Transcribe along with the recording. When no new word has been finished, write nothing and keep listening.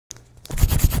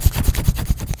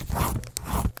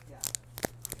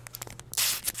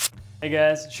Hey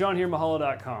guys, Sean here,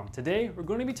 Mahalo.com. Today we're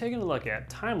going to be taking a look at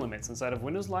time limits inside of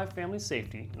Windows Live Family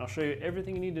Safety, and I'll show you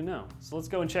everything you need to know. So let's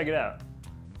go and check it out.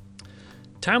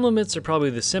 Time limits are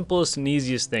probably the simplest and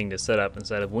easiest thing to set up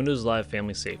inside of Windows Live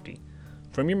Family Safety.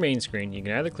 From your main screen, you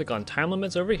can either click on time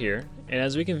limits over here, and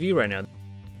as we can view right now,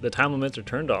 the time limits are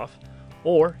turned off,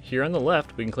 or here on the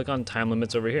left, we can click on time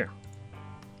limits over here.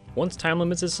 Once time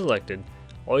limits is selected,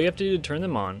 all you have to do to turn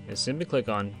them on is simply click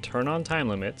on turn on time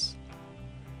limits.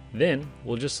 Then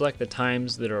we'll just select the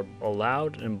times that are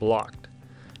allowed and blocked.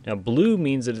 Now blue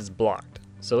means that it's blocked.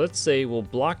 So let's say we'll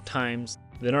block times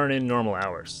that aren't in normal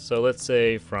hours. So let's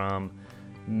say from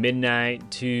midnight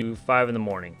to 5 in the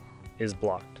morning is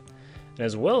blocked. And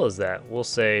as well as that, we'll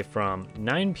say from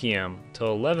 9 p.m.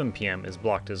 till 11 p.m. is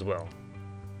blocked as well.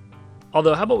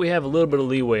 Although how about we have a little bit of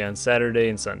leeway on Saturday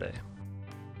and Sunday.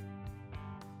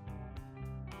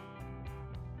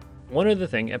 One other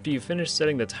thing, after you finish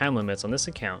setting the time limits on this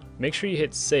account, make sure you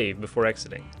hit save before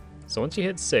exiting. So once you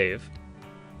hit save,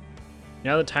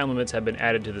 now the time limits have been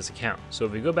added to this account. So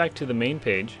if we go back to the main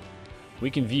page, we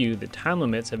can view the time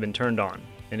limits have been turned on.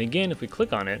 And again, if we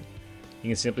click on it, you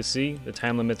can simply see the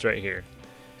time limits right here.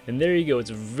 And there you go, it's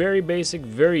very basic,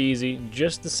 very easy,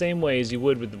 just the same way as you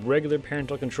would with regular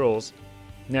parental controls.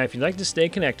 Now if you'd like to stay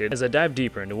connected as I dive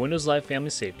deeper into Windows Live Family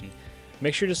Safety,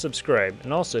 make sure to subscribe,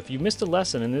 and also if you missed a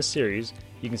lesson in this series,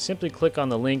 you can simply click on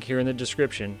the link here in the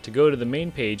description to go to the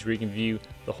main page where you can view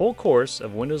the whole course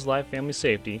of Windows Live Family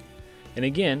Safety. And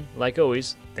again, like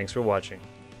always, thanks for watching.